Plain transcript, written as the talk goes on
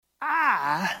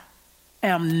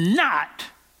am not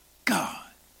God.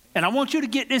 And I want you to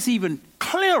get this even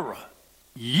clearer.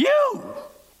 You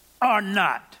are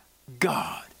not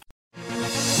God.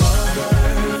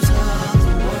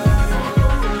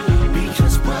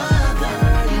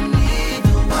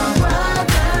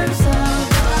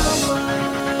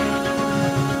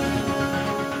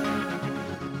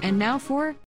 And now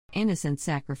for Innocent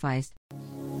Sacrifice.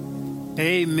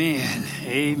 Amen,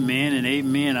 amen, and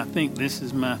amen. I think this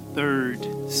is my third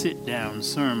sit-down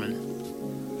sermon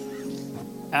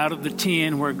out of the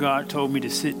 10 where God told me to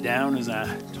sit down as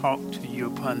I talk to you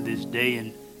upon this day.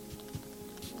 And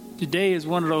today is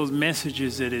one of those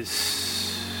messages that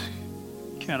is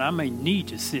I may need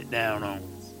to sit down on.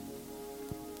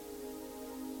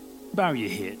 Bow your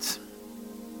heads.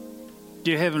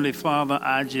 Dear Heavenly Father,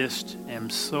 I just am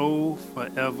so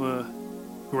forever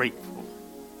grateful.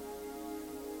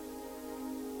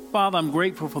 Father, I'm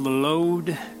grateful for the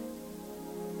load.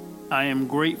 I am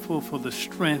grateful for the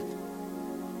strength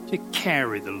to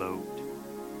carry the load.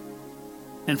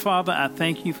 And Father, I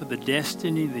thank you for the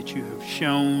destiny that you have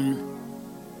shown.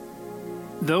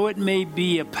 Though it may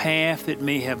be a path that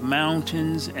may have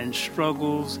mountains and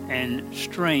struggles and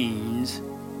strains,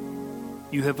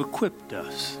 you have equipped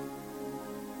us.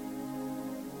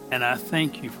 And I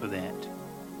thank you for that.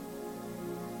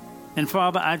 And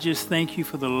Father, I just thank you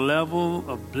for the level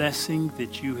of blessing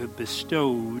that you have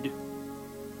bestowed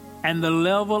and the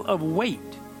level of weight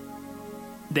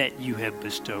that you have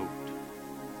bestowed,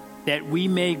 that we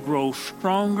may grow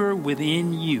stronger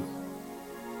within you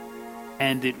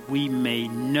and that we may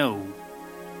know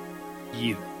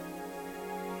you.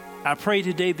 I pray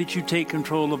today that you take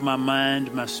control of my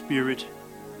mind, my spirit,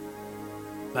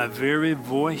 my very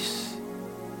voice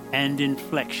and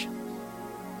inflection.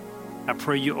 I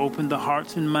pray you open the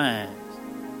hearts and minds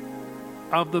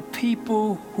of the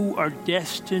people who are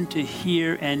destined to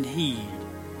hear and heed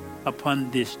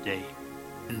upon this day.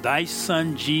 In thy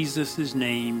Son Jesus'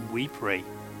 name we pray.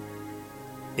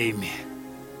 Amen.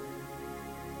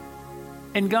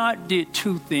 And God did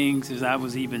two things as I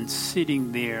was even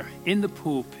sitting there in the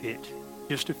pulpit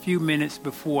just a few minutes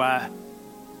before I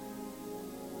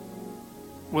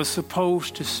was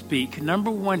supposed to speak. Number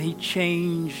one, he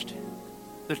changed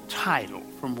the title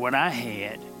from what I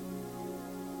had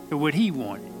to what he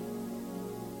wanted.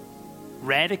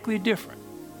 Radically different.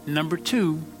 Number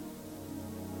two,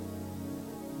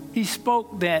 he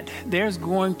spoke that there's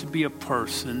going to be a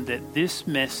person that this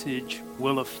message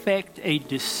will affect a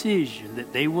decision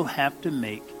that they will have to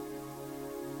make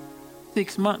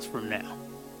 6 months from now.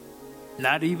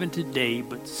 Not even today,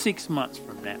 but 6 months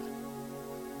from now.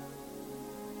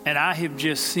 And I have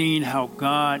just seen how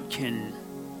God can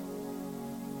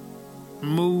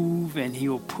move and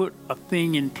he'll put a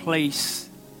thing in place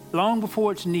long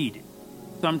before it's needed.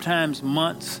 Sometimes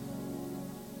months,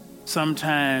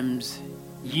 sometimes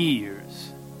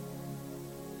years.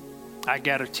 I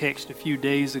got a text a few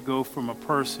days ago from a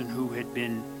person who had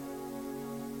been,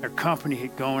 their company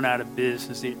had gone out of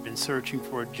business. They had been searching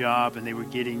for a job and they were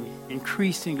getting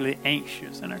increasingly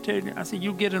anxious. And I said,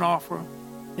 you'll get an offer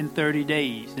in 30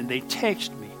 days. And they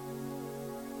text me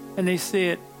and they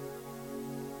said,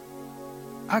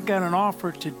 I got an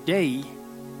offer today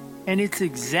and it's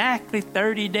exactly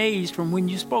 30 days from when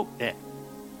you spoke that.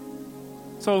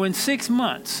 So in 6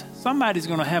 months, somebody's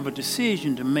going to have a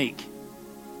decision to make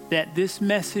that this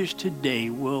message today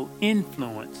will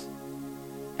influence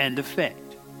and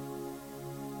affect.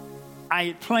 I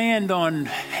had planned on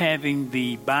having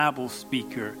the Bible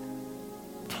speaker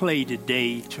play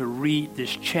today to read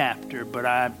this chapter, but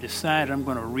I've decided I'm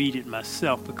going to read it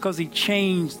myself because he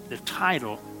changed the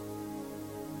title.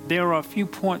 There are a few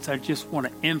points I just want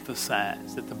to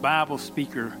emphasize that the Bible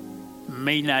speaker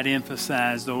may not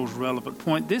emphasize those relevant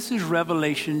points. This is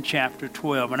Revelation chapter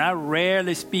 12, and I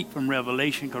rarely speak from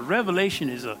Revelation because Revelation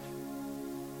it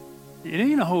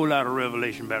ain't a whole lot of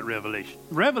revelation about Revelation.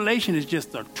 Revelation is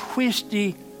just a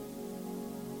twisty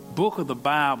book of the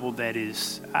Bible that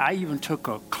is, I even took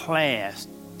a class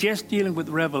just dealing with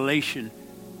Revelation.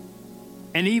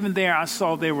 And even there I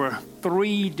saw there were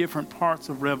 3 different parts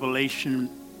of Revelation.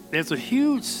 There's a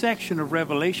huge section of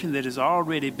Revelation that has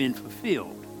already been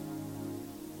fulfilled.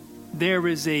 There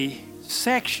is a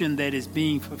section that is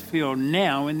being fulfilled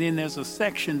now, and then there's a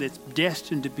section that's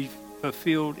destined to be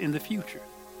fulfilled in the future.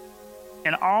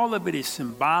 And all of it is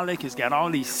symbolic. It's got all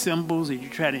these symbols that you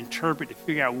try to interpret to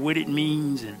figure out what it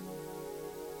means, and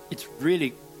it's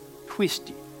really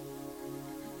twisty.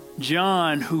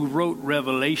 John, who wrote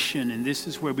Revelation, and this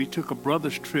is where we took a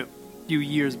brother's trip a few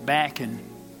years back, and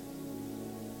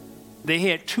they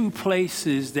had two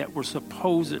places that were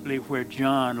supposedly where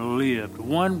John lived.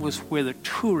 One was where the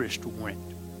tourists went,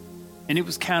 and it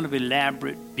was kind of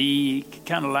elaborate, big,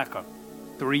 kind of like a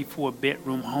 3-4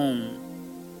 bedroom home.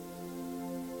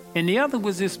 And the other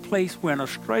was this place where an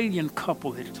Australian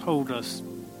couple had told us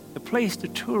the place the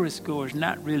tourists go is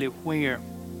not really where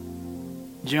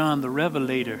John the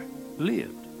Revelator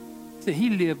lived. He said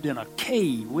he lived in a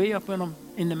cave way up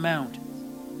in the mountains.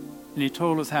 And he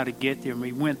told us how to get there, and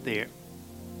we went there.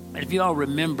 And if you all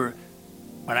remember,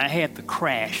 when I had the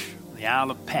crash on the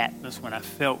Isle of Patmos, when I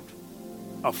felt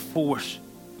a force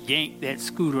yank that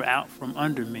scooter out from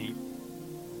under me,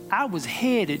 I was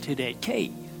headed to that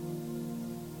cave.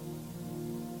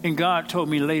 And God told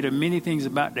me later many things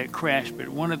about that crash, but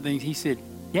one of the things he said,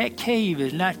 that cave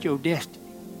is not your destiny.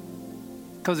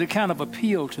 Because it kind of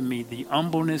appealed to me, the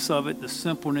humbleness of it, the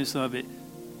simpleness of it.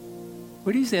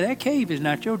 But he said, that cave is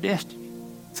not your destiny.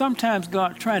 Sometimes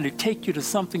God trying to take you to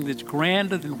something that's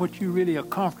grander than what you really are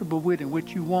comfortable with and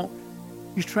what you want.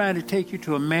 He's trying to take you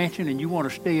to a mansion and you want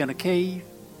to stay in a cave.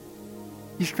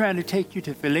 He's trying to take you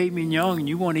to filet mignon and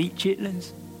you want to eat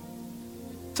chitlins.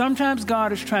 Sometimes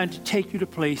God is trying to take you to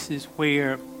places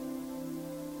where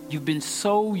you've been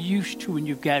so used to and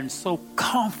you've gotten so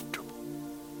comfortable,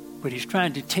 but he's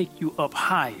trying to take you up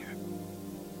higher.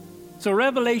 So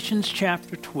Revelations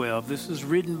chapter 12, this is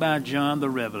written by John the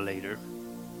Revelator.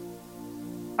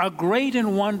 A great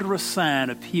and wondrous sign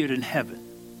appeared in heaven.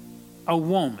 A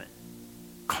woman,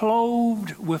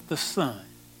 clothed with the sun,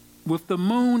 with the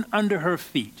moon under her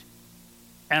feet,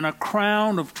 and a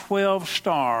crown of 12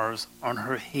 stars on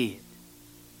her head.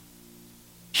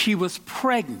 She was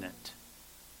pregnant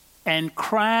and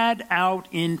cried out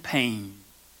in pain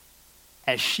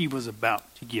as she was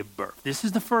about to give birth. This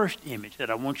is the first image that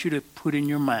I want you to put in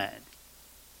your mind.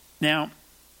 Now,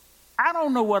 I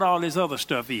don't know what all this other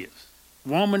stuff is.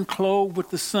 Woman clothed with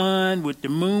the sun, with the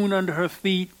moon under her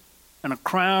feet, and a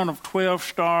crown of 12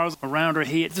 stars around her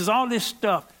head. There's all this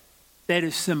stuff that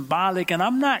is symbolic, and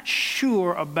I'm not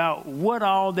sure about what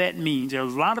all that means.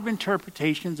 There's a lot of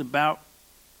interpretations about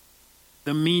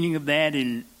the meaning of that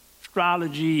in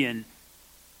astrology and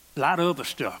a lot of other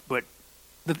stuff. But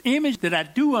the image that I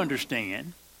do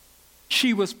understand,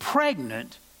 she was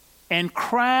pregnant and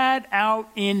cried out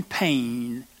in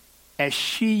pain as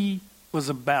she was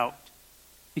about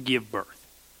to give birth.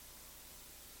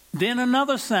 Then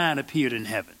another sign appeared in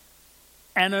heaven.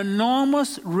 An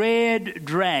enormous red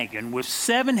dragon with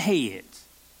 7 heads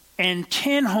and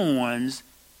 10 horns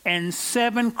and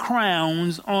 7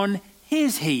 crowns on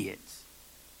his heads.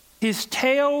 His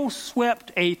tail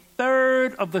swept a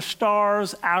third of the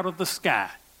stars out of the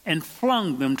sky and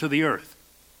flung them to the earth.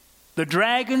 The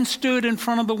dragon stood in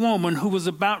front of the woman who was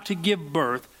about to give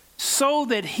birth so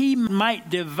that he might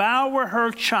devour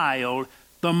her child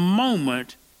the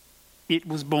moment it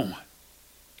was born.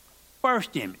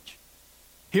 First image.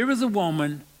 Here is a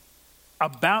woman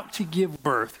about to give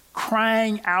birth,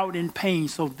 crying out in pain.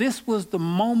 So this was the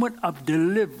moment of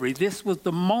delivery. This was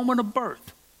the moment of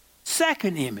birth.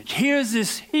 Second image. Here's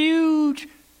this huge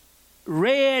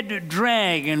red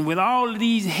dragon with all of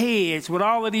these heads, with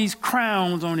all of these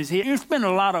crowns on his head. There's been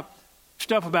a lot of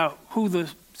stuff about who the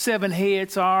 7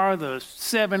 heads are, the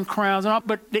 7 crowns and all.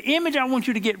 But the image I want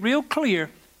you to get real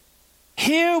clear.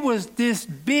 Here was this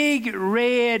big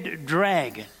red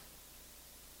dragon.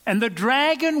 And the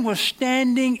dragon was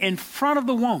standing in front of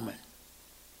the woman.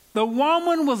 The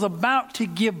woman was about to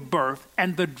give birth,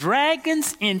 and the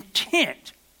dragon's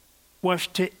intent was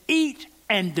to eat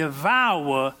and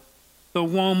devour the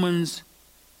woman's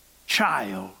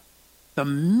child the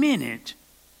minute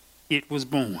it was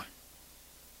born.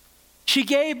 She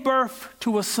gave birth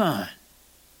to a son,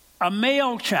 a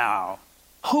male child,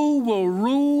 who will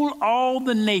rule all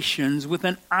the nations with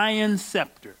an iron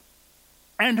scepter.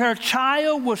 And her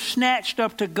child was snatched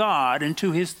up to God and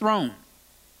to his throne.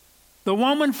 The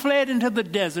woman fled into the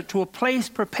desert to a place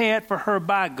prepared for her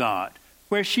by God,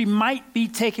 where she might be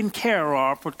taken care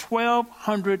of for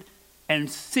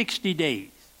 1,260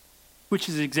 days, which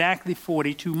is exactly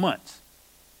 42 months.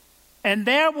 And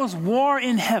there was war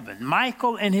in heaven.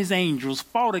 Michael and his angels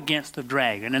fought against the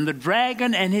dragon, and the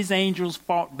dragon and his angels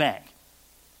fought back.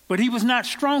 But he was not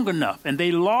strong enough, and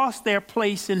they lost their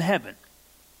place in heaven.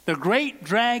 The great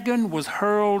dragon was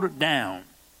hurled down,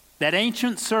 that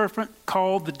ancient serpent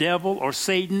called the devil or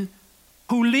Satan,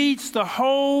 who leads the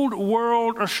whole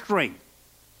world astray.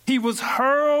 He was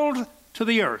hurled to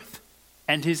the earth,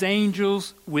 and his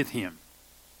angels with him.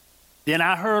 Then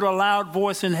I heard a loud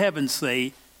voice in heaven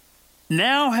say,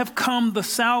 "Now have come the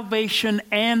salvation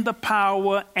and the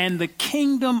power and the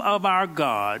kingdom of our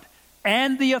God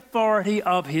and the authority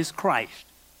of his Christ.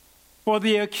 For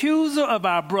the accuser of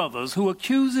our brothers, who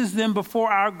accuses them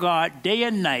before our God day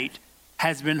and night,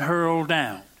 has been hurled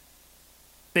down.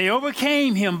 They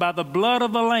overcame him by the blood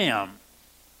of the Lamb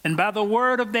and by the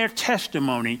word of their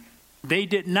testimony. They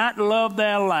did not love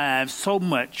their lives so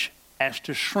much as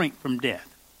to shrink from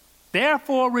death.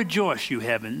 Therefore rejoice, you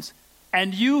heavens,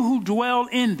 and you who dwell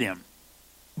in them.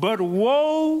 But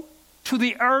woe to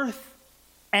the earth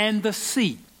and the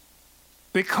sea,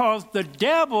 because the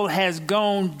devil has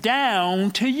gone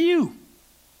down to you.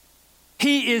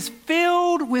 He is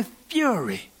filled with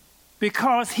fury,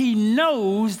 because he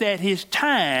knows that his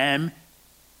time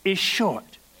is short.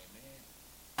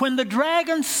 When the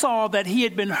dragon saw that he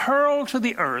had been hurled to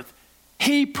the earth,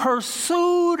 he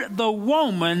pursued the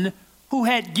woman who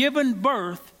had given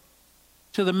birth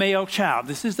to the male child.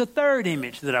 This is the third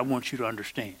image that I want you to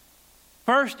understand.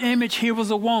 First image, here was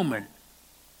a woman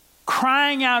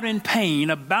crying out in pain,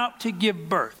 about to give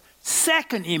birth.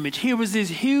 Second image, here was this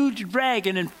huge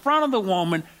dragon in front of the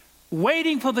woman,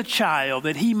 waiting for the child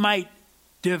that he might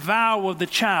devour the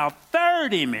child.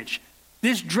 Third image,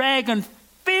 this dragon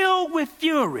filled with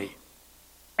fury,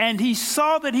 and he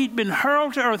saw that he'd been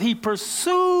hurled to earth. He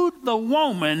pursued the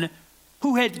woman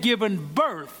who had given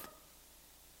birth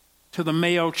to the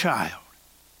male child.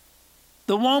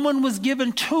 The woman was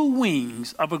given 2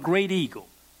 wings of a great eagle,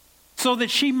 so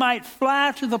that she might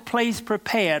fly to the place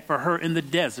prepared for her in the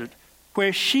desert,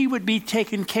 where she would be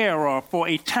taken care of for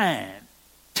a time,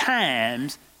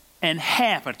 times, and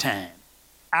half a time,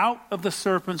 out of the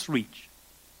serpent's reach.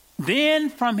 Then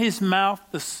from his mouth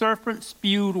the serpent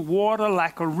spewed water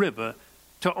like a river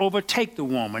to overtake the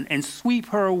woman and sweep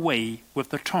her away with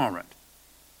the torrent.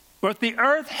 But the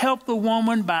earth helped the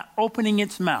woman by opening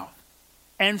its mouth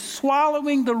and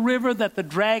swallowing the river that the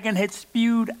dragon had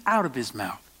spewed out of his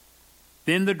mouth.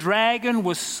 Then the dragon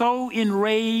was so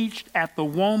enraged at the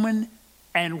woman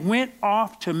and went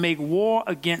off to make war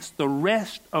against the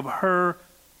rest of her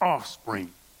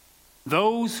offspring,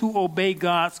 those who obey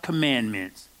God's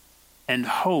commandments and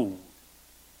hold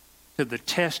to the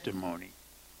testimony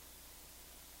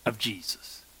of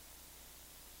Jesus.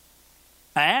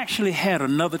 I actually had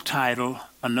another title,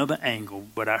 another angle,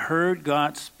 but I heard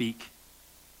God speak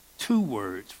 2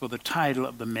 words for the title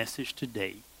of the message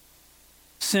today.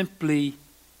 Simply,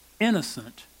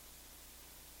 innocent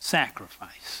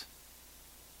sacrifice.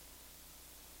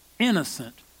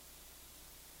 Innocent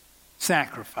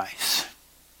sacrifice.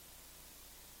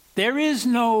 There is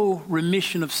no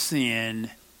remission of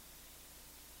sin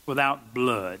without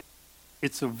blood.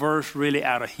 It's a verse really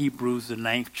out of Hebrews, the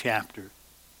 9th chapter.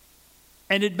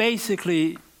 And it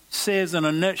basically says in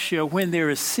a nutshell, when there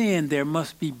is sin, there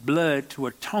must be blood to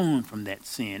atone from that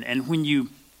sin. And when you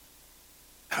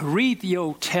read the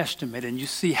Old Testament and you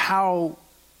see how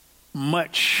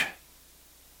much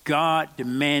God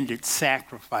demanded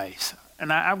sacrifice.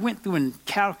 And I went through and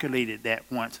calculated that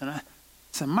once, and I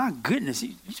said, my goodness,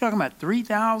 you're talking about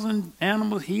 3,000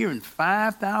 animals here and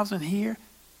 5,000 here?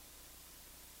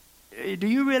 Do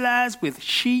you realize with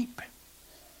sheep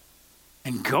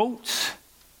and goats,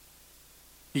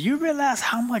 do you realize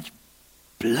how much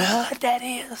blood that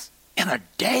is in a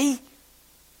day?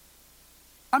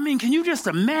 I mean, can you just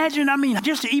imagine? I mean,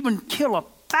 just to even kill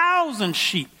 1,000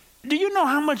 sheep. Do you know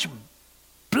how much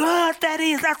blood that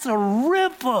is? That's a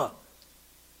river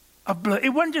of blood. It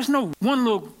wasn't just no one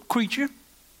little creature.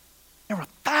 There were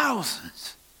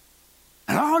thousands.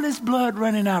 And all this blood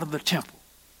running out of the temple.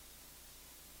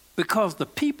 Because the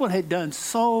people had done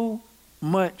so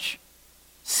much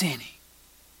sinning.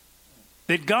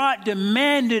 That God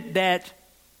demanded that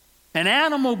an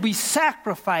animal be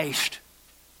sacrificed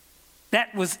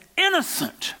that was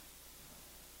innocent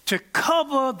to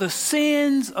cover the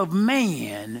sins of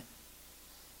man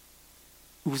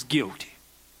who was guilty.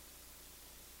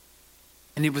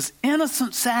 And it was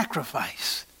innocent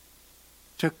sacrifice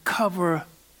to cover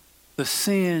the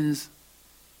sins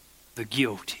of the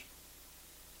guilty.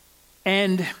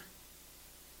 And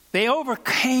they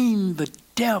overcame the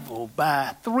devil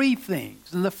by 3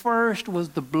 things. And the first was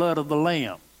the blood of the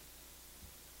Lamb.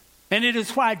 And it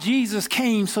is why Jesus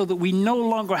came, so that we no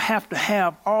longer have to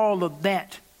have all of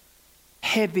that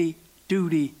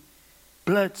heavy-duty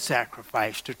blood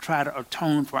sacrifice to try to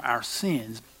atone for our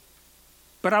sins.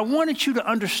 But I wanted you to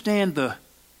understand the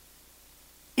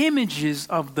images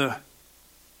of the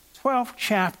 12th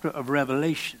chapter of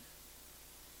Revelation.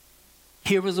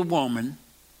 Here was a woman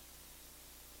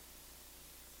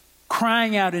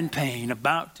crying out in pain,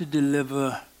 about to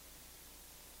deliver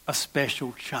a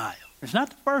special child. It's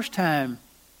not the first time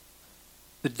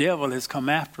the devil has come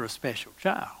after a special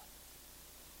child.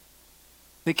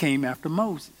 They came after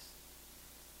Moses.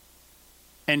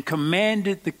 and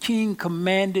the king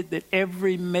commanded that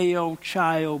every male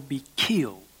child be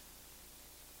killed.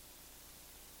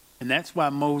 And that's why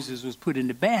Moses was put in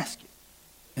the basket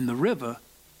in the river,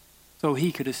 so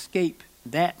he could escape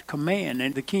that command.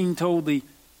 And the king told the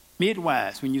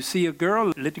midwives, when you see a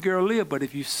girl, let the girl live. But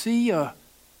if you see a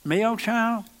male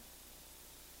child,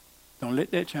 don't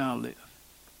let that child live.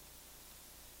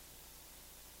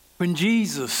 When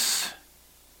Jesus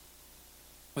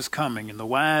was coming and the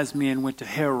wise men went to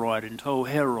Herod and told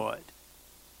Herod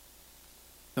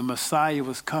the Messiah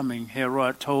was coming,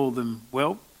 Herod told them,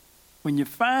 well, when you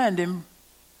find him,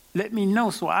 let me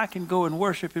know so I can go and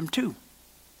worship him too.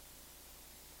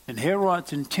 And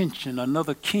Herod's intention,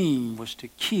 another king, was to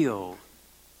kill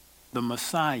the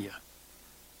Messiah.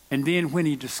 And then when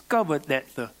he discovered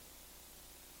that the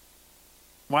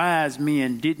wise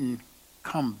men didn't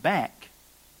come back,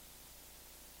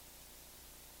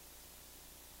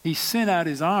 he sent out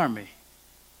his army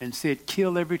and said,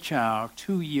 kill every child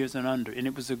 2 years and under. And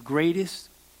it was the greatest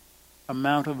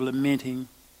amount of lamenting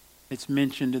that's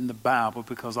mentioned in the Bible,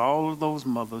 because all of those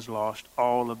mothers lost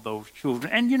all of those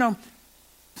children. And you know,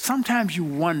 sometimes you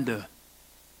wonder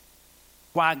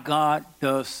why God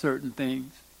does certain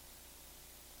things.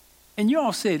 And you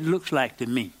all say it looks like to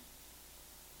me.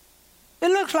 It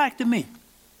looks like to me.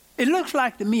 It looks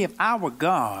like to me if I were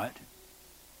God,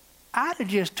 I'd have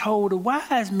just told the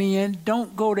wise men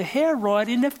don't go to Herod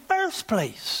in the first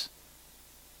place.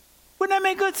 Wouldn't that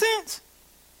make good sense?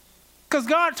 Because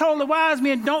God told the wise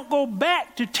men don't go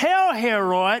back to tell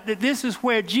Herod that this is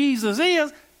where Jesus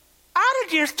is. I'd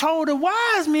have just told the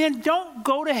wise men don't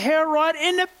go to Herod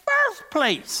in the first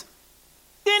place.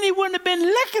 Then he wouldn't have been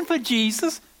looking for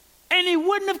Jesus, and he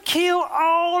wouldn't have killed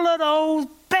all of those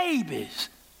babies.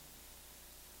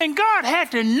 And God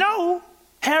had to know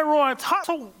Herod's heart.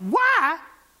 So why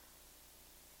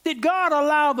did God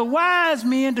allow the wise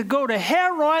men to go to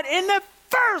Herod in the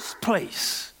first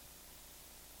place?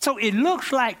 So it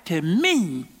looks like to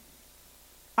me,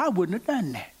 I wouldn't have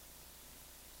done that.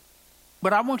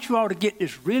 But I want you all to get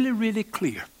this really, really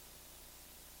clear.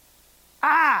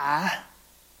 I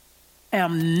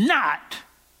am not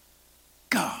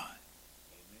God.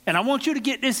 And I want you to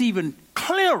get this even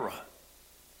clearer.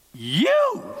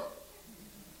 You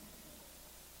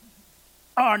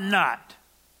are not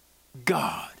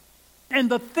God.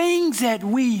 And the things that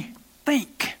we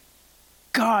think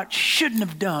God shouldn't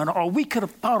have done, or we could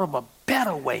have thought of a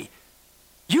better way,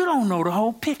 you don't know the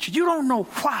whole picture. You don't know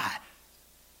why.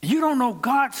 You don't know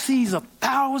God sees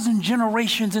 1,000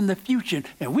 generations in the future,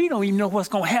 and we don't even know what's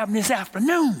going to happen this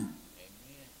afternoon. Amen.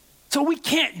 So we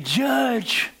can't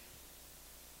judge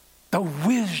the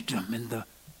wisdom and the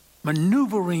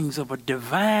maneuverings of a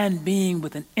divine being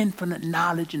with an infinite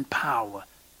knowledge and power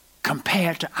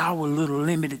compared to our little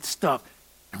limited stuff.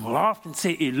 And we'll often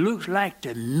say, it looks like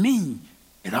to me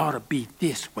it ought to be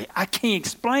this way. I can't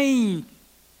explain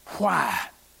why.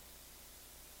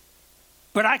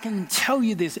 But I can tell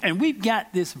you this, and we've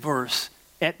got this verse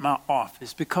at my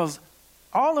office, because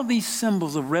all of these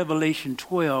symbols of Revelation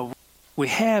 12 we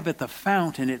have at the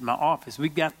fountain at my office.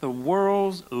 We've got the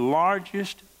world's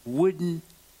largest wooden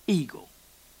eagle.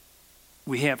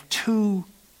 We have 2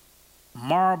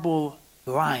 marble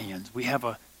lions. We have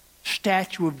a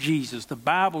statue of Jesus. The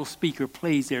Bible speaker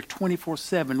plays there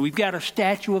 24/7. We've got a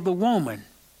statue of the woman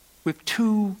with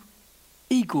 2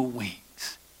 eagle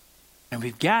wings. And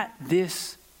we've got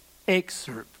this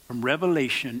excerpt from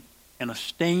Revelation in a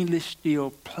stainless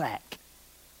steel plaque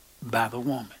by the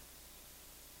woman.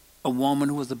 A woman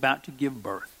who was about to give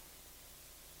birth.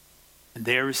 And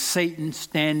there is Satan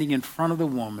standing in front of the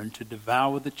woman to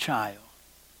devour the child.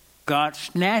 God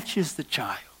snatches the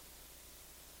child,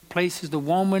 places the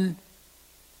woman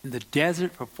in the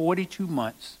desert for 42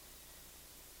 months.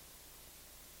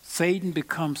 Satan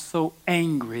becomes so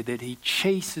angry that he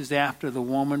chases after the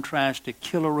woman, tries to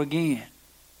kill her again.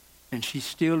 And she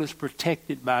still is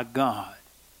protected by God.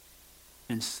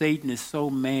 And Satan is so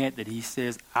mad that he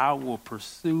says, I will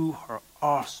pursue her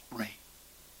offspring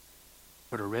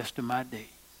for the rest of my days.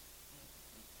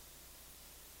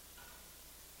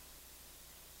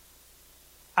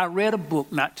 I read a book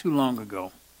not too long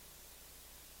ago.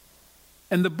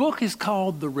 And the book is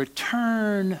called The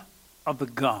Return of the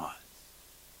Gods.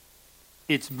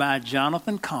 It's by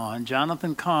Jonathan Cahn.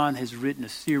 Jonathan Cahn has written a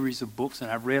series of books, and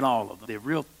I've read all of them. They're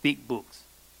real thick books.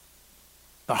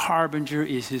 The Harbinger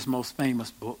is his most famous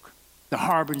book. The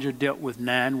Harbinger dealt with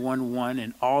 9/11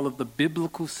 and all of the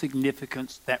biblical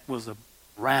significance that was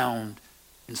around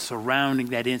and surrounding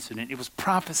that incident. It was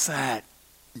prophesied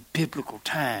in biblical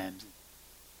times.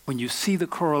 When you see the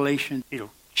correlation,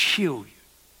 it'll chill you.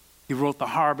 He wrote The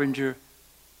Harbinger.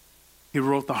 He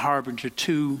wrote The Harbinger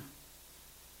 2.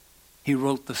 He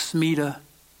wrote The Smita.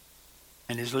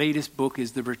 And his latest book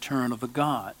is The Return of the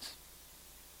Gods.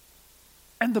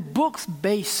 And the book's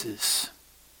basis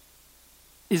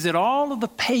is that all of the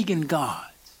pagan gods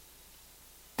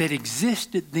that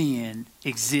existed then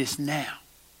exist now.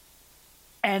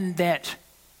 And that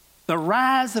the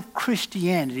rise of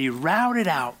Christianity routed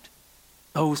out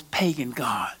those pagan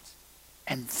gods.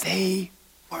 And they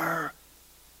were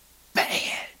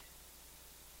mad.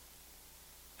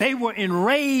 They were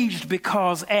enraged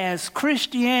because as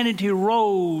Christianity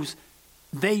rose,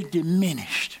 they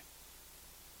diminished.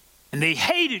 And they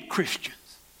hated Christians.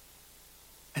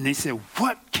 And they said,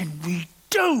 what can we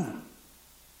do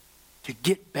to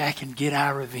get back and get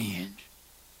our revenge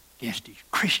against these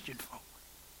Christian folk?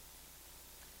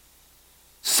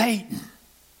 Satan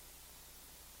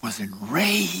was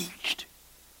enraged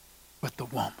with the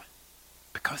woman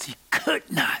because he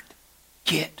could not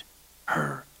get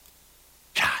her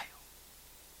child.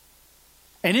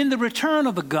 And in The Return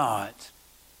of the Gods,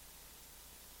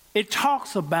 it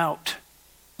talks about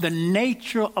the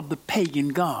nature of the pagan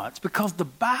gods, because the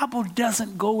Bible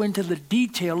doesn't go into the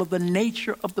detail of the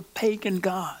nature of the pagan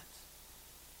gods.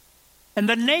 And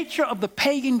the nature of the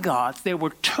pagan gods, there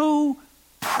were two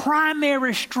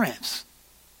primary strengths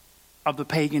of the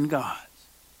pagan gods.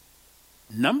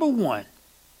 Number one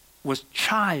was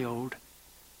child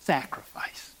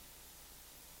sacrifice.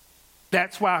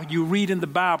 That's why you read in the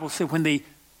Bible, say when they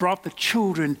brought the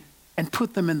children and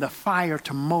put them in the fire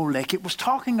to Molech, it was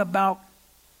talking about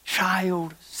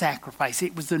child sacrifice.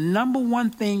 It was the number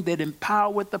one thing that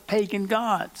empowered the pagan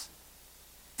gods.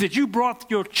 That you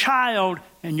brought your child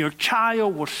and your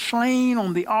child was slain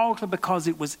on the altar because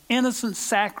it was innocent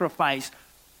sacrifice.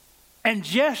 And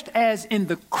just as in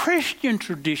the Christian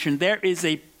tradition, there is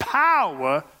a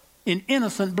power in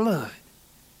innocent blood.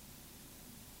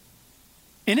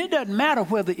 And it doesn't matter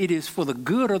whether it is for the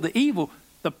good or the evil,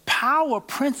 the power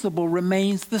principle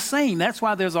remains the same. That's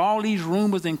why there's all these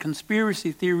rumors and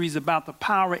conspiracy theories about the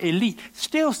power elite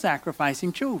still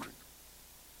sacrificing children.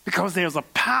 Because there's a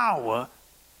power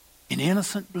in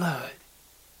innocent blood,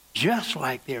 just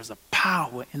like there's a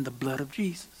power in the blood of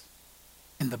Jesus,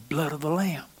 in the blood of the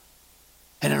Lamb.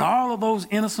 And in all of those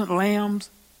innocent lambs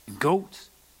and goats,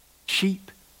 sheep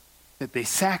that they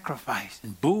sacrificed,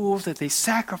 and bulls that they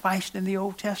sacrificed in the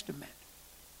Old Testament.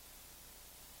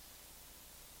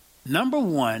 Number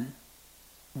one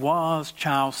was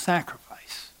child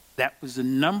sacrifice. That was the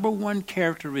number one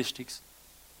characteristics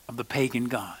of the pagan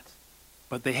gods.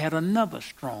 But they had another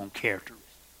strong characteristic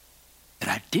that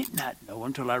I did not know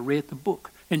until I read the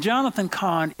book. And Jonathan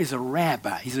Cahn is a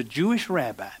rabbi. He's a Jewish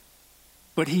rabbi.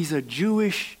 But he's a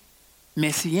Jewish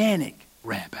messianic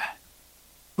rabbi,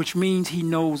 which means he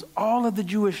knows all of the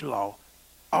Jewish law,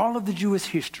 all of the Jewish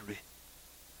history,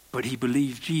 but he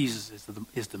believes Jesus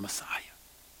is the Messiah.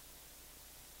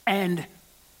 And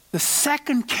the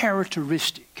second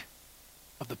characteristic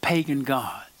of the pagan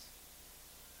gods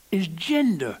is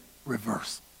gender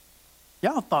reversal.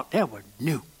 Y'all thought that was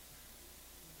new.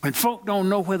 When folk don't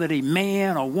know whether they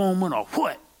man or woman or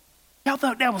what, y'all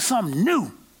thought that was something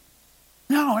new.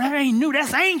 No, that ain't new.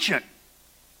 That's ancient.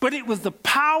 But it was the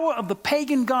power of the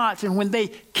pagan gods. And when they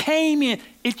came in,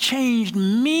 it changed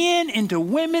men into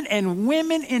women and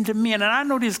women into men. And I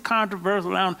know this is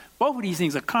controversial. Both of these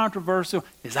things are controversial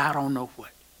as I don't know what.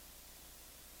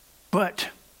 But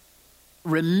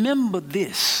remember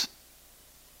this.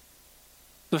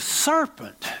 The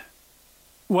serpent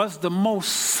was the most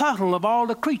subtle of all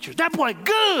the creatures. That boy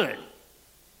good.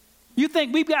 You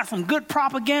think we've got some good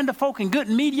propaganda folk and good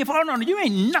media folk? Oh, no, you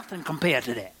ain't nothing compared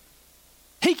to that.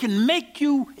 He can make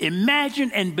you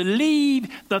imagine and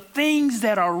believe the things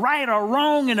that are right are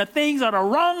wrong and the things that are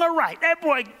wrong are right. That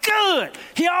boy good.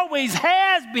 He always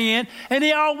has been and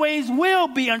he always will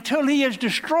be until he is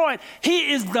destroyed.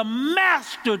 He is the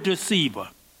master deceiver.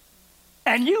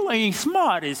 And you ain't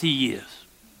smart as he is.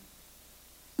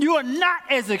 You are not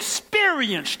as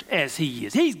experienced as he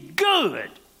is. He's good.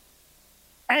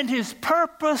 And his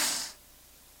purpose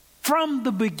from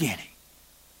the beginning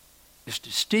is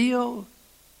to steal,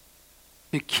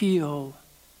 to kill,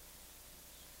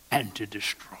 and to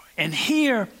destroy. And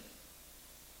here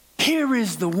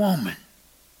is the woman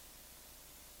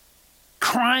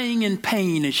crying in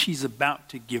pain as she's about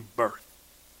to give birth.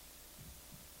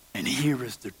 And here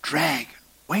is the dragon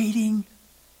waiting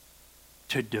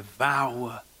to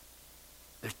devour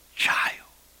the child.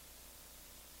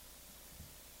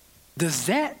 Does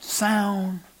that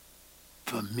sound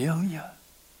familiar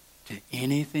to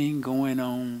anything going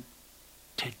on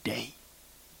today?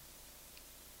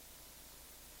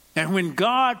 And when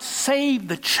God saved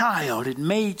the child, it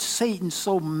made Satan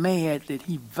so mad that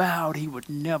he vowed he would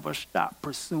never stop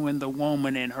pursuing the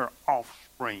woman and her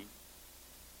offspring.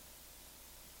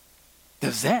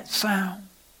 Does that sound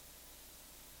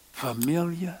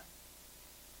familiar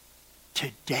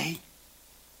today?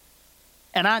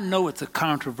 And I know it's a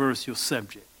controversial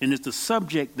subject, and it's a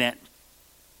subject that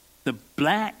the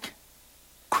black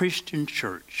Christian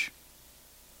church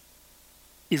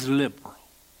is liberal.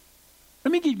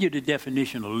 Let me give you the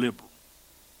definition of liberal.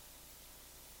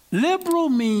 Liberal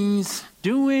means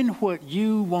doing what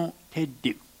you want to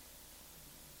do.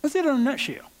 That's it in a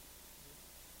nutshell.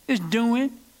 It's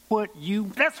doing what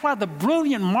you... That's why the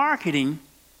brilliant marketing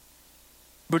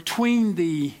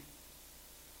between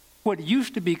what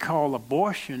used to be called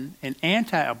abortion and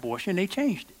anti-abortion, they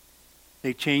changed it.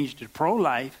 They changed it to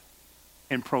pro-life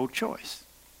and pro-choice.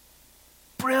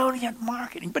 Brilliant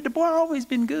marketing. But the boy always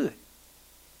been good.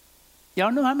 Y'all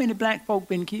know how many black folk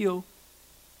been killed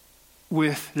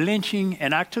with lynching?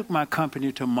 And I took my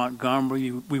company to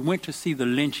Montgomery. We went to see the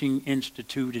Lynching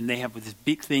Institute, and they have this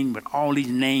big thing with all these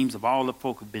names of all the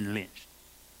folk who have been lynched.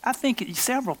 I think it's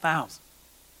several thousand.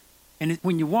 And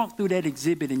when you walk through that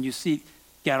exhibit and you see,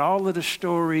 got all of the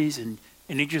stories, and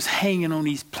they're just hanging on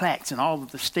these plaques in all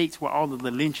of the states where all of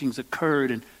the lynchings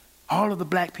occurred, and all of the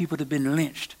black people that have been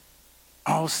lynched,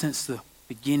 all since the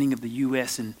beginning of the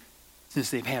U.S. and since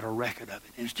they've had a record of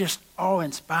it. And it's just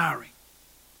awe-inspiring.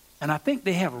 And I think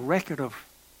they have a record of,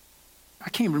 I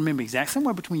can't remember exactly,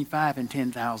 somewhere between 5,000 and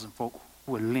 10,000 folk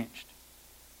who were lynched.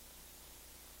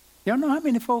 Y'all know how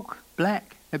many folk,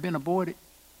 black, have been aborted?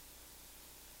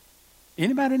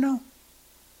 Anybody know?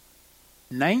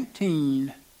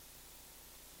 19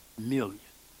 million.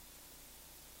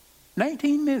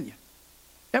 19 million.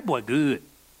 That boy good.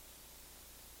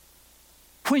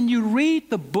 When you read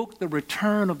the book, The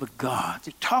Return of the Gods,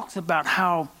 it talks about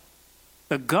how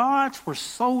the gods were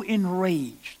so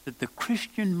enraged that the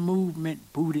Christian movement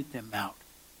booted them out,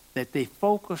 that they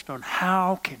focused on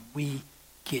how can we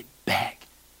get back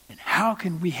and how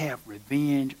can we have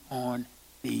revenge on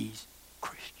these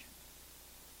Christians.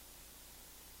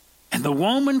 And the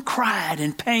woman cried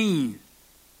in pain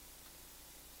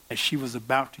as she was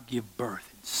about to give birth.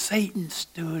 And Satan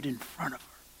stood in front of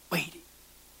her, waiting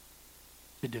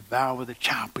to devour the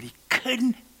child, but he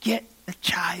couldn't get the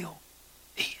child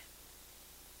dead.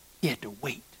 He had to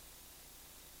wait.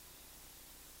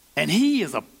 And he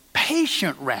is a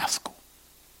patient rascal.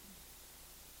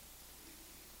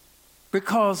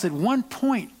 Because at one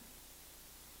point,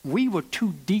 we were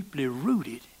too deeply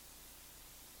rooted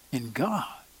in God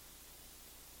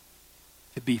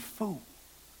to be fooled.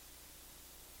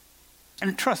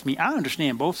 And trust me, I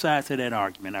understand both sides of that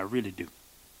argument. I really do.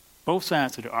 Both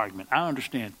sides of the argument, I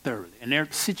understand thoroughly. And there are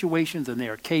situations and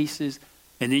there are cases.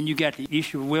 And then you got the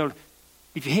issue of, well,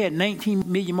 if you had 19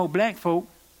 million more black folk,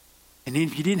 and then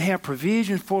if you didn't have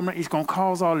provisions for them, it's going to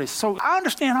cause all this. So I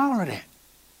understand all of that.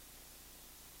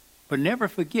 But never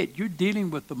forget, you're dealing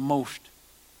with the most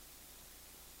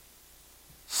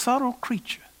subtle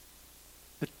creature,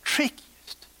 the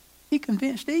trickiest. He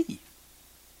convinced Eve.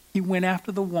 He went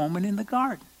after the woman in the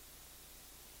garden.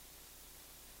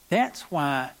 That's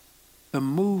why the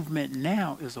movement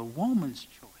now is a woman's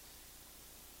choice,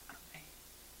 not a man.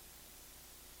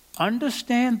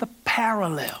 Understand the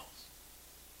parallels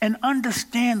and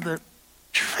understand the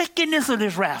trickiness of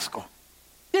this rascal.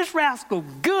 This rascal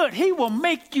good. He will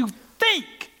make you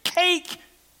think cake.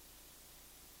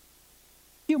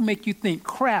 He'll make you think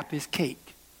crap is cake.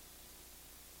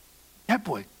 That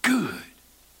boy good.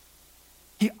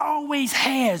 He always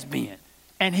has been.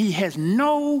 And he has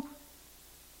no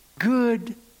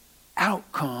good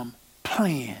outcome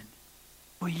planned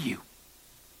for you.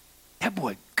 That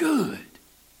boy good.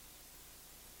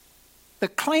 The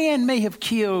Klan may have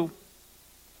killed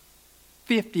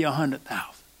 50 or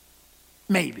 100,000.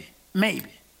 Maybe.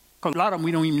 Because a lot of them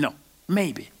we don't even know.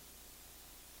 Maybe.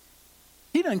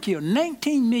 He done killed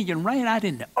 19 million right out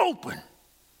in the open.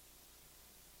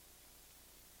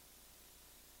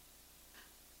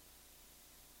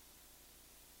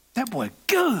 That boy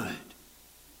good.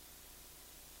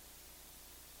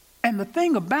 And the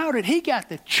thing about it, he got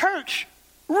the church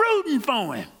rooting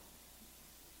for him.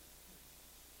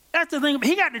 That's the thing.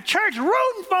 He got the church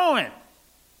rooting for him.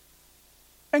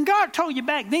 And God told you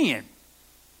back then,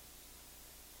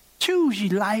 choose ye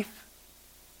life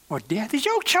or death. It's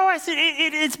your choice.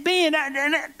 It's being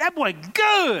that boy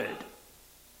good.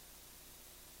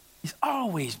 He's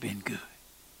always been good.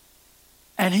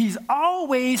 And he's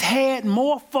always had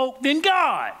more folk than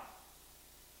God.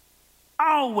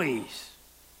 Always.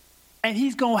 And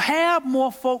he's going to have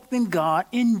more folk than God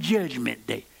in Judgment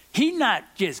Day. He's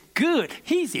not just good,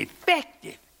 he's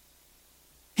effective.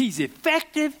 He's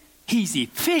effective, he's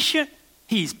efficient,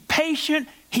 he's patient,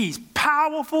 he's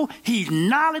powerful, he's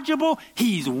knowledgeable,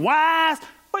 he's wise.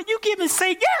 But you give him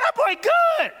say, yeah, that boy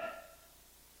good.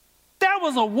 There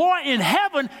was a war in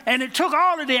heaven, and it took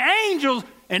all of the angels,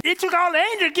 and it took all the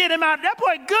angels to get him out. That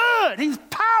boy good. He's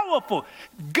powerful.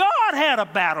 God had a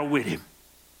battle with him.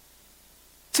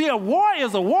 See, a war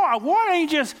is a war. A war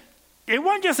ain't just, it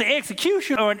wasn't just an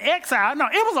execution or an exile. No,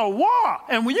 it was a war.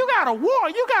 And when you got a war,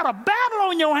 you got a battle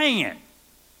on your hand.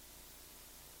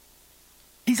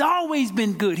 He's always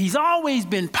been good. He's always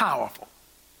been powerful.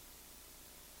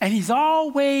 And he's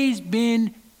always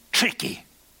been tricky.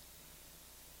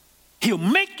 He'll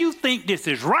make you think this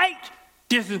is right.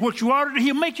 This is what you ought to do.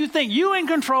 He'll make you think you in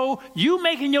control. You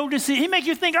making your decision. He'll make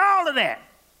you think all of that.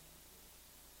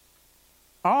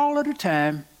 All of the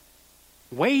time,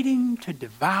 waiting to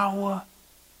devour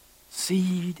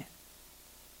seed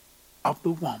of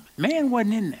the woman. Man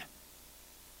wasn't in there.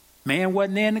 Man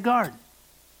wasn't there in the garden.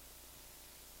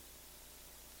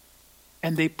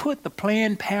 And they put the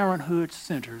Planned Parenthood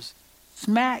centers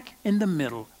smack in the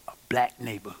middle of black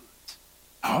neighborhoods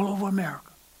all over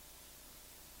America.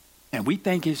 And we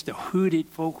think it's the hooded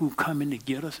folk who come in to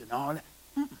get us and all that.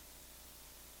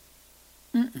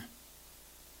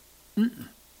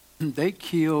 They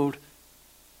killed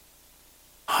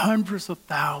hundreds of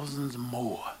thousands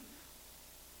more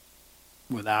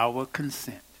with our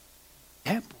consent.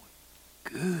 That boy,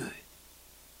 good.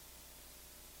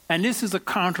 And this is a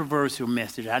controversial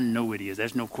message. I know it is.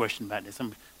 There's no question about this.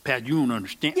 Pastor, you don't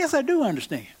understand. Yes, I do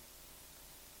understand.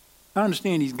 I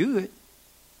understand he's good.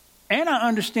 And I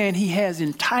understand he has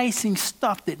enticing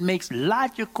stuff that makes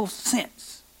logical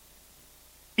sense.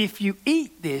 If you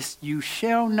eat this, you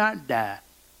shall not die,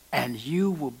 and you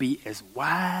will be as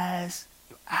wise.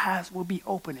 Your eyes will be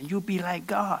open, and you'll be like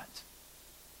gods.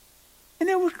 And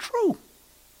it was true.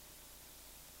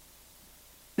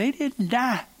 They didn't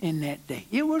die in that day.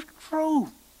 It was true.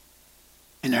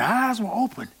 And their eyes were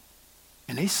open,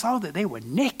 and they saw that they were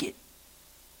naked.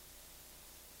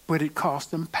 But it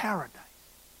cost them paradise.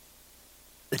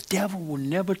 The devil will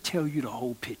never tell you the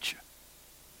whole picture.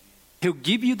 He'll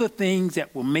give you the things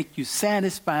that will make you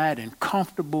satisfied and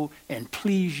comfortable and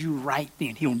please you right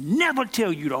then. He'll never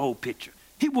tell you the whole picture.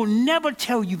 He will never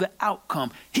tell you the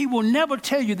outcome. He will never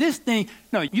tell you this thing.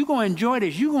 No, you're going to enjoy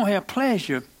this. You're going to have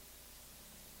pleasure.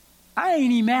 I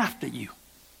ain't even after you.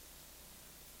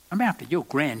 I'm after your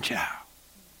grandchild.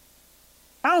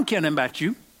 I don't care nothing about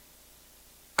you.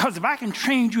 Because if I can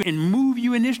train you and move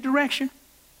you in this direction,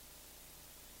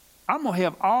 I'm going to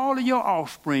have all of your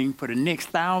offspring for the next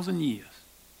 1,000 years.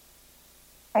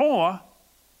 Or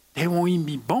they won't even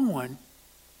be born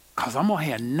because I'm going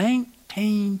to have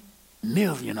 19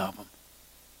 million of them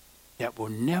that will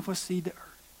never see the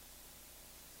earth.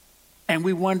 And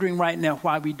we're wondering right now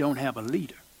why we don't have a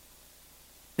leader.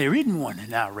 There isn't one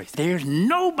in our race. There's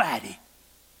nobody.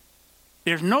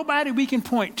 There's nobody we can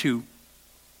point to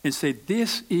and say,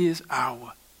 this is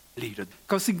our leader.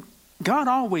 Because see, God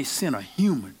always sent a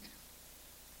human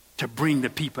to bring the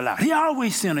people out. He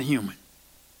always sent a human.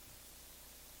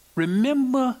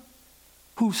 Remember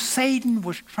who Satan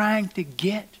was trying to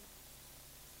get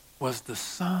was the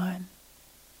son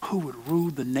who would rule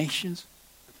the nations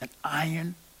with an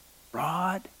iron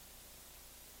rod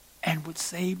and would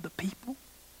save the people.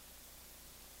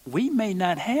 We may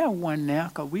not have one now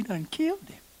because we done killed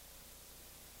him.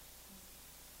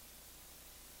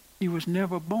 He was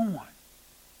never born.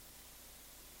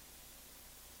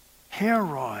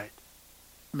 Herod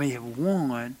may have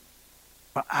won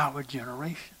for our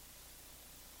generation.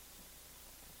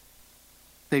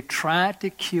 They tried to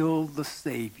kill the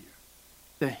Savior,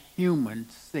 the human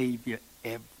Savior,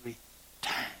 every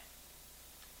time.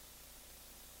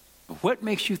 But what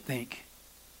makes you think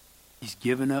he's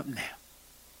given up now?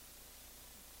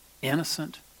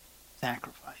 Innocent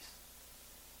sacrifice.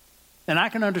 And I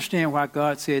can understand why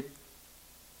God said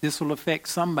this will affect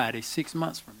somebody 6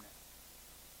 months from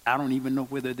now. I don't even know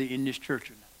whether they're in this church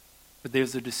or not. But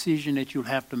there's a decision that you'll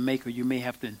have to make, or you may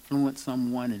have to influence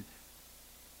someone.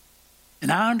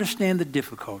 And I understand the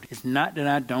difficulty. It's not that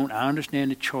I don't. I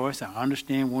understand the choice. I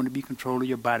understand wanting to be in control of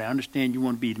your body. I understand you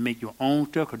want to be to make your own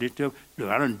stuff or this stuff. Look,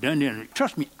 I done that.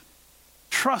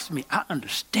 Trust me, I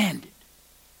understand it.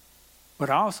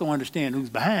 But I also understand who's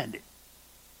behind it.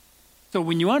 So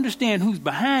when you understand who's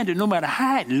behind it, no matter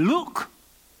how it look,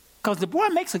 because the boy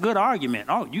makes a good argument.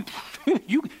 Oh,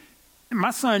 you,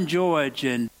 my son George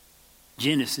and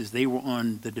Genesis, they were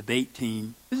on the debate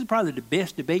team. This is probably the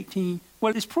best debate team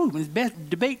Well, it's proven. It's the best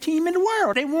debate team in the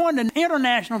world. They won the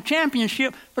international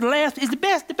championship for the last. It's the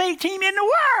best debate team in the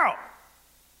world.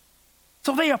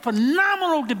 So they are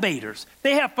phenomenal debaters.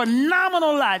 They have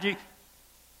phenomenal logic.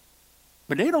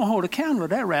 But they don't hold a candle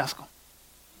to that rascal.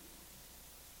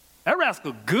 That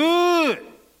rascal good.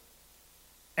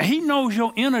 And he knows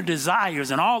your inner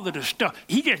desires and all of the stuff.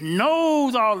 He just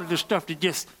knows all of the stuff that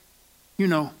just,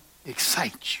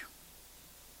 excites you.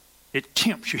 It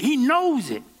tempts you. He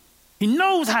knows it. He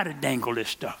knows how to dangle this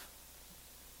stuff.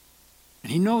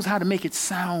 And he knows how to make it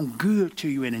sound good to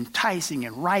you and enticing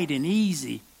and right and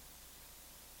easy.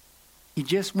 He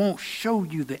just won't show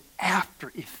you the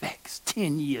after effects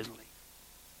 10 years later.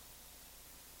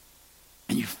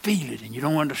 And you feel it and you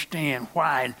don't understand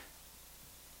why. And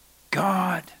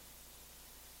God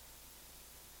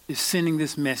is sending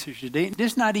this message today.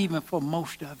 This is not even for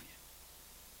most of you.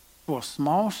 For a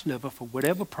small sliver, for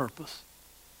whatever purpose,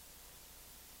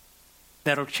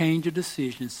 that'll change your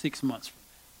decision 6 months from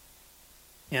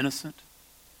now. Innocent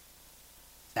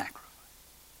sacrifice.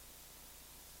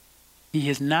 He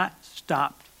has not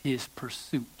stopped his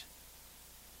pursuit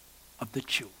of the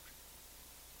children.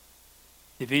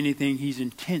 If anything, he's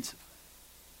intensified.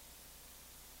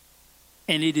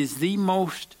 And it is the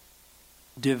most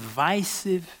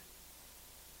divisive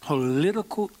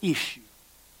political issue.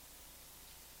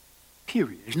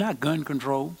 Period. It's not gun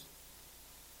control.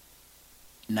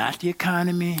 Not the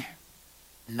economy.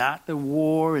 Not the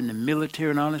war and the military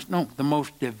and all this. No, the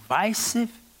most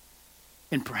divisive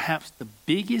and perhaps the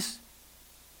biggest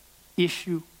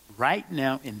issue right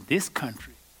now in this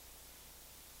country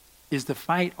is the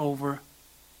fight over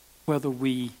whether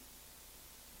we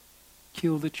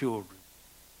kill the children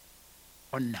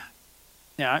or not.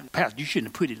 Now, Pastor, you shouldn't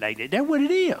have put it like that. That's what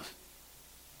it is.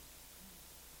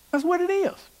 That's what it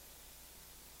is.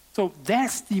 So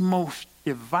that's the most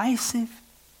divisive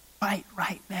fight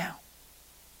right now.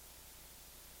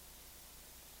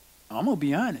 I'm going to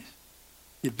be honest.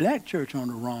 The black church on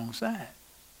the wrong side.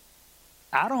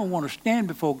 I don't want to stand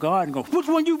before God and go, which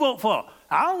one you vote for?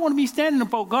 I don't want to be standing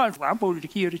before God and say, I voted to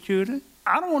kill the children.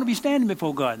 I don't want to be standing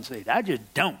before God and say that. I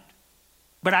just don't.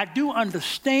 But I do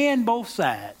understand both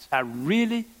sides. I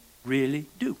really, really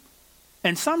do.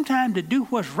 And sometimes to do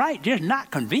what's right, just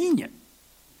not convenient.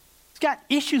 It's got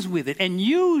issues with it. And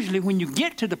usually when you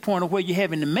get to the point of where you're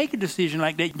having to make a decision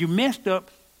like that, you messed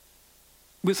up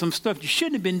with some stuff you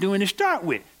shouldn't have been doing to start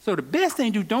with. So the best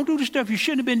thing to do, don't do the stuff you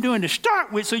shouldn't have been doing to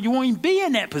start with so you won't even be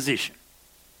in that position.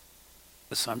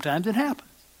 But sometimes it happens.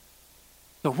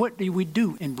 So what do we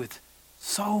do? And with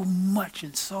so much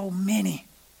and so many,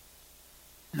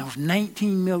 and those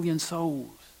 19 million souls,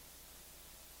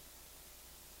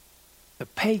 the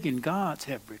pagan gods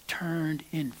have returned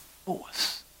in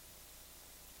force.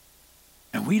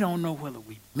 And we don't know whether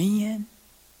we men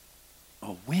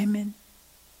or women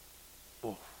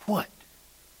or what.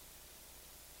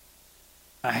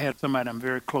 I had somebody I'm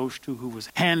very close to who was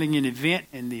handling an event,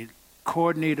 and the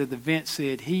coordinator of the event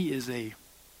said he is a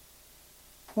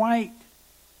white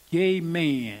gay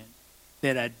man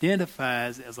that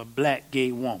identifies as a black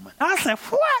gay woman. I said,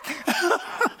 what?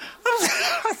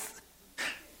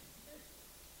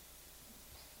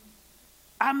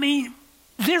 I mean,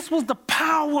 this was the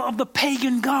power of the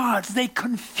pagan gods. They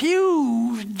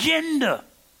confused gender.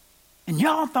 And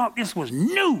y'all thought this was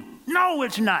new. No,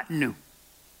 it's not new.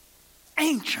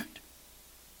 Ancient.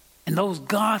 And those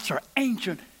gods are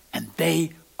ancient, and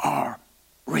they are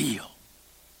real.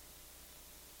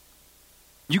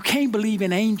 You can't believe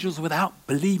in angels without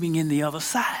believing in the other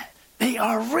side. They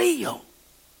are real.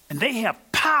 And they have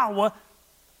power,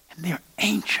 and they're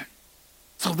ancient.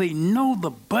 So they know the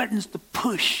buttons to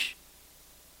push.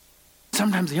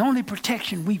 Sometimes the only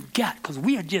protection we've got, because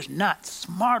we are just not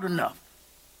smart enough,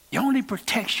 the only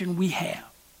protection we have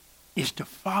is to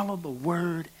follow the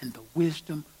word and the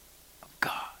wisdom of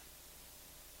God.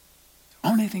 The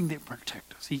only thing that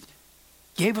protects us. He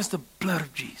gave us the blood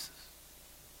of Jesus.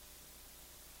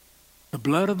 The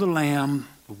blood of the Lamb,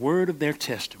 the word of their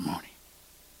testimony,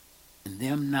 and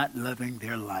them not loving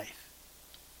their life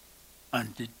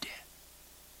unto death.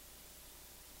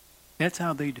 That's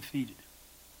how they defeated him.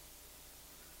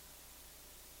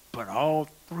 But all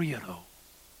three of those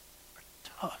are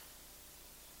tough.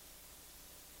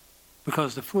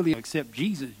 Because to fully accept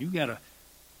Jesus, you gotta,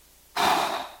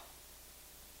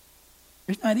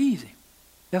 it's not easy.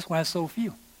 That's why it's so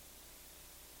few.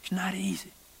 It's not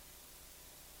easy.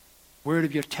 Word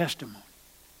of your testimony.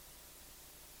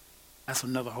 That's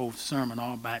another whole sermon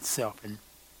all by itself. And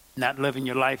not living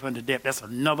your life unto death, that's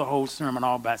another whole sermon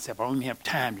all by itself. I don't even have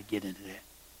time to get into that.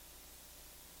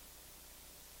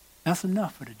 That's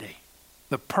enough for today.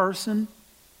 The person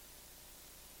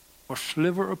or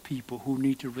sliver of people who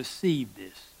need to receive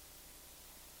this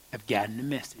have gotten the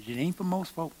message. It ain't for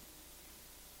most folk.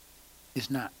 It's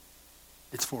not.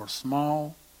 It's for a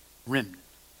small remnant.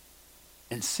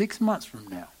 And 6 months from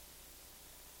now,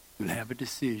 you'll have a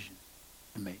decision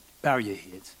to make. Bow your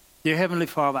heads. Dear Heavenly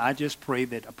Father, I just pray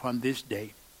that upon this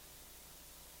day,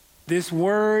 this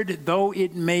word, though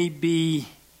it may be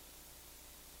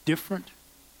different,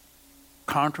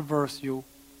 controversial,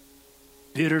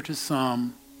 bitter to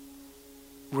some,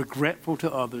 regretful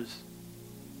to others,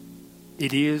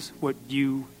 it is what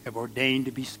you have ordained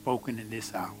to be spoken in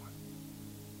this hour.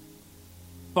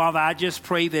 Father, I just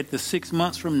pray that the 6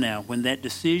 months from now, when that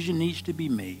decision needs to be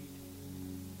made,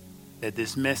 that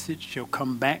this message shall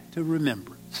come back to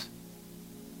remembrance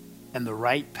and the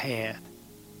right path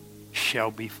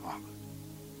shall be followed.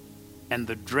 And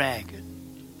the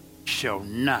dragon shall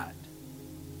not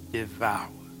devour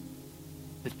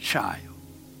the child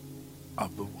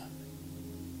of the woman.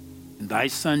 In thy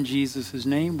Son Jesus'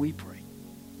 name we pray.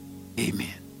 Amen.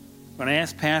 I'm going to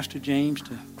ask Pastor James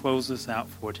to close us out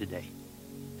for today.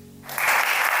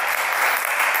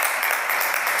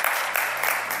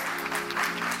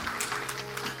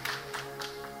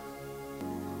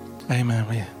 Amen.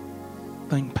 We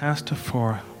thank Pastor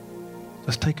for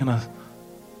just taking a,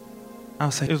 I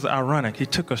would say it was ironic. He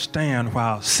took a stand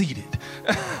while seated.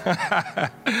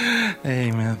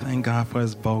 Amen. Thank God for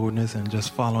his boldness and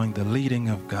just following the leading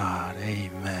of God.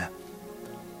 Amen.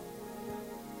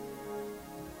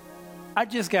 I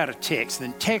just got a text,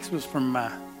 and the text was from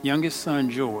my youngest son,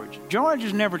 George. George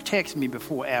has never texted me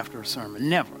before after a sermon.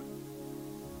 Never.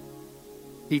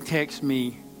 He texted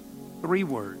me 3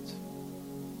 words.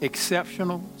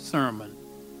 Exceptional sermon,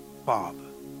 Father.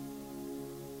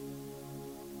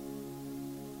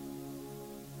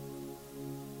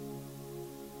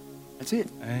 That's it.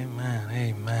 Amen.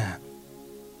 Amen.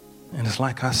 And it's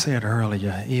like I said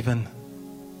earlier, even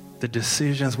the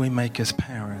decisions we make as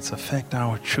parents affect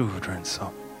our children.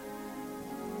 So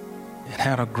it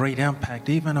had a great impact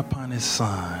even upon his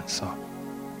son. So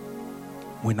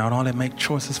we not only make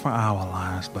choices for our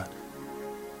lives, but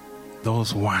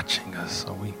those watching us.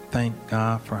 So we thank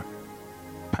God for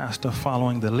Pastor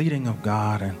following the leading of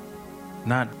God and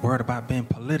not worried about being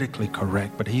politically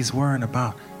correct, but he's worried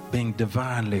about being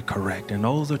divinely correct. And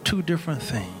those are 2 different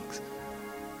things.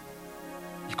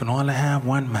 You can only have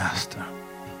one master.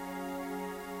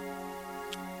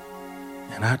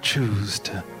 And I choose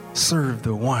to serve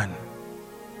the one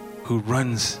who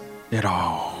runs it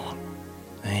all.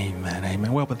 Amen.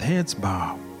 Amen. Well, with heads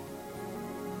bowed,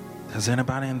 is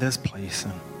anybody in this place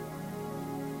and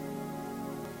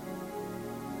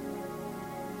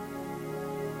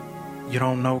you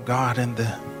don't know God in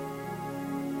the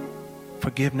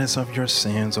forgiveness of your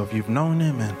sins, or if you've known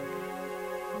him and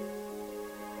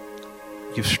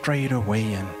you've strayed away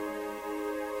and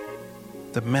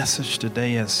the message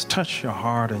today has touched your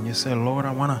heart and you say, Lord,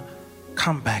 I want to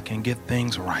come back and get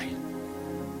things right.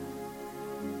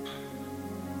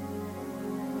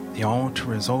 The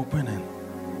altar is open and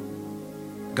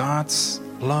God's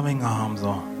loving arms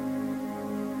are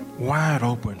wide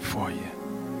open for you.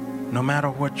 No matter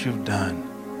what you've done,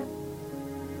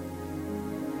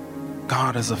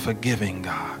 God is a forgiving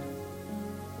God.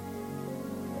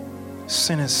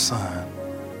 Sent his son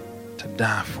to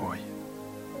die for you.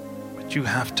 But you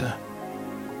have to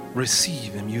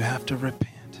receive him. You have to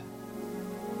repent.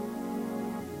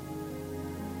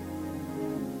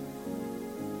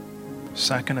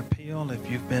 Second appeal, if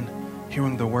you've been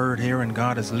hearing the word here and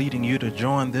God is leading you to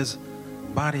join this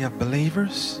body of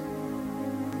believers,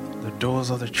 the doors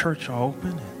of the church are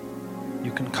open and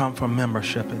you can come for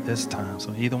membership at this time.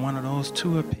 So either one of those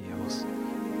 2 appeals.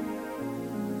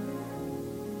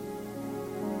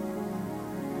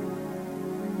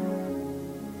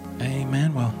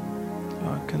 Amen. Well,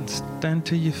 you can stand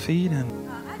to your feet and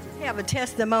I just have a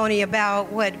testimony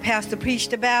about what Pastor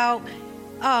preached about.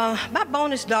 My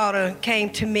bonus daughter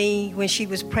came to me when she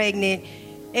was pregnant,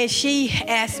 and she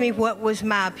asked me what was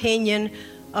my opinion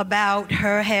about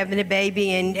her having a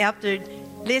baby. And after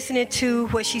listening to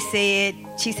what she said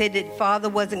that father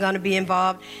wasn't going to be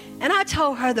involved. And I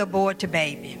told her to abort the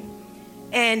baby.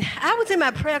 And I was in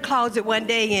my prayer closet one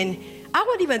day, and I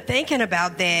wasn't even thinking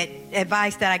about that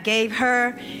advice that I gave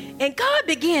her. And God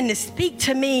began to speak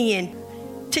to me and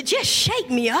to just shake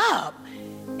me up.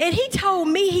 And he told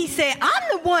me, he said,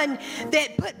 I'm the one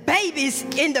that put babies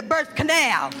in the birth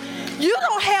canal. You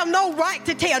don't have no right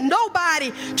to tell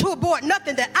nobody to abort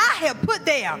nothing that I have put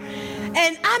there.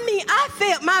 And I mean, I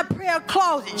felt my prayer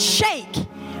closet shake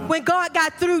when God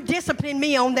got through disciplining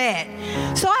me on that.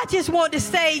 So I just want to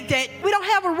say that we don't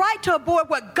have a right to abort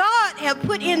what God has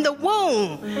put in the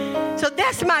womb. So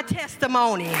that's my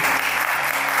testimony.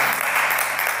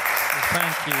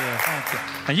 Thank you.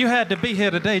 And you had to be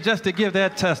here today just to give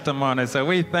that testimony. So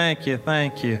we thank you.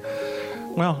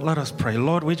 Well, let us pray.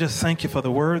 Lord, we just thank you for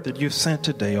the word that you've sent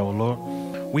today, oh Lord.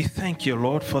 We thank you,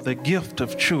 Lord, for the gift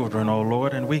of children, oh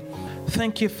Lord. And we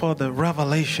thank you for the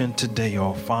revelation today,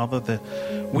 oh Father, that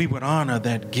we would honor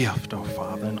that gift, oh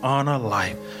Father, and honor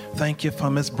life. Thank you for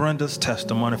Miss Brenda's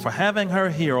testimony, for having her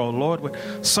here, oh Lord,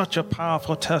 with such a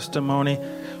powerful testimony.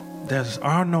 There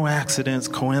are no accidents,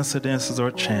 coincidences, or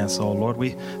chance, oh Lord.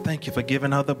 We thank you for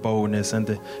giving her the boldness and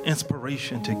the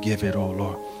inspiration to give it, oh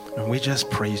Lord. And we just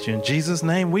praise you. In Jesus'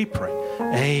 name we pray.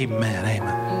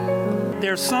 Amen.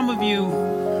 There's some of you,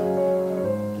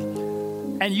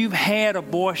 and you've had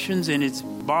abortions and it's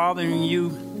bothering you.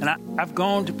 And I've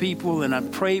gone to people and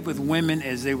I've prayed with women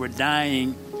as they were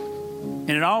dying.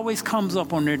 And it always comes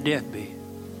up on their deathbed.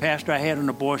 Pastor, I had an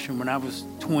abortion when I was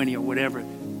 20 or whatever.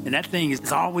 And that thing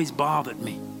has always bothered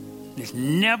me. It's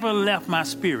never left my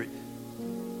spirit.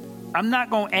 I'm not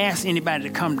going to ask anybody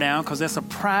to come down because that's a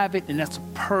private and that's a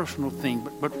personal thing.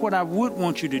 But what I would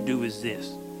want you to do is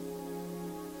this.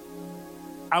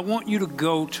 I want you to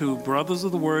go to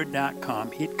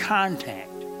brothersoftheword.com, hit contact.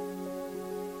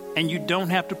 And you don't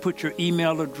have to put your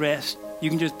email address. You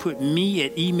can just put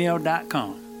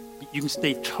me@email.com. You can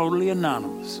stay totally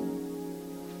anonymous.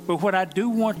 But what I do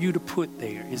want you to put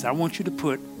there is I want you to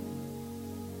put,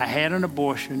 I had an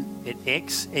abortion at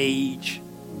X age.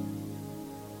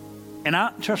 And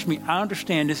trust me, I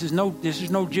understand this is no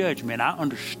judgment. I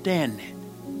understand that.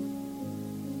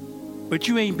 But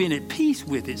you ain't been at peace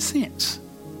with it since.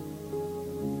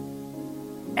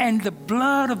 And the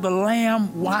blood of the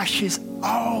Lamb washes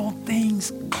all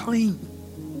things clean.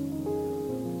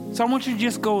 So I want you to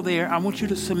just go there. I want you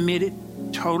to submit it,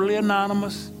 totally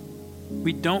anonymous.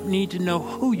 We don't need to know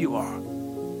who you are.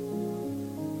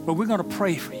 But we're going to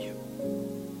pray for you.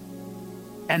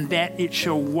 And that it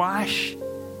shall wash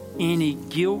any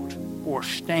guilt or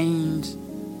stains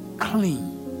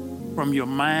clean from your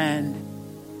mind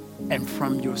and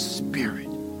from your spirit.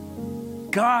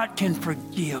 God can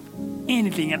forgive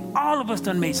anything. And all of us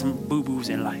done made some boo-boos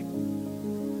in life.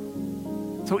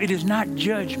 So it is not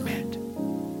judgment.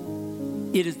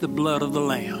 It is the blood of the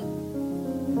Lamb.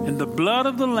 And the blood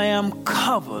of the Lamb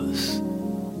covers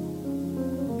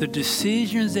the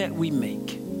decisions that we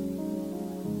make.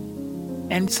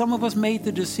 And some of us made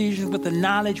the decisions with the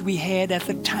knowledge we had at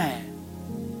the time.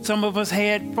 Some of us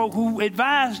had folk who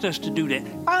advised us to do that.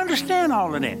 I understand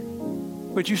all of that.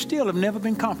 But you still have never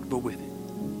been comfortable with it.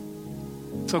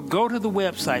 So go to the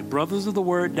website,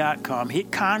 brothersoftheword.com,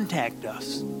 hit contact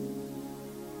us.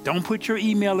 Don't put your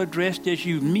email address, just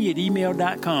use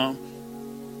me@email.com.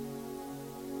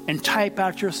 And type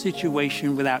out your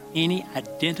situation without any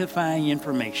identifying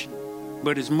information,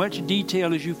 but as much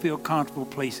detail as you feel comfortable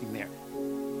placing there.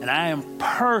 And I am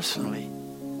personally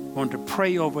going to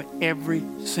pray over every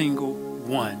single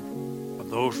one of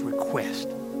those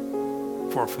requests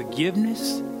for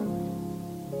forgiveness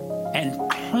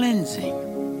and cleansing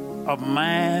of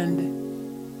mind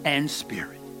and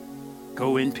spirit.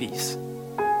 Go in peace.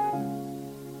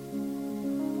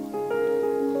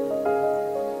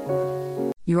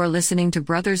 You are listening to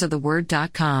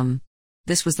brothersoftheword.com.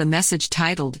 This was the message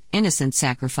titled, Innocent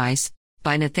Sacrifice,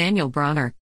 by Nathaniel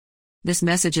Bronner. This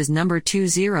message is number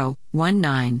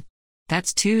 2019.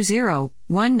 That's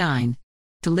 2019.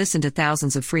 To listen to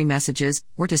thousands of free messages,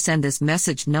 or to send this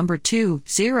message number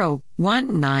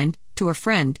 2019 to a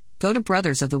friend, go to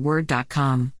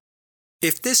brothersoftheword.com.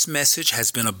 If this message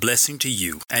has been a blessing to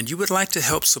you and you would like to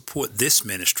help support this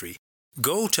ministry,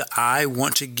 go to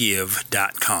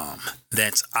iwanttogive.com.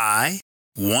 That's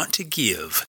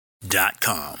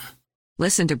iwanttogive.com.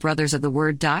 Listen to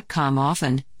brothersoftheword.com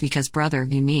often, because brother,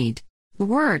 you need the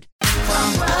word.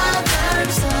 From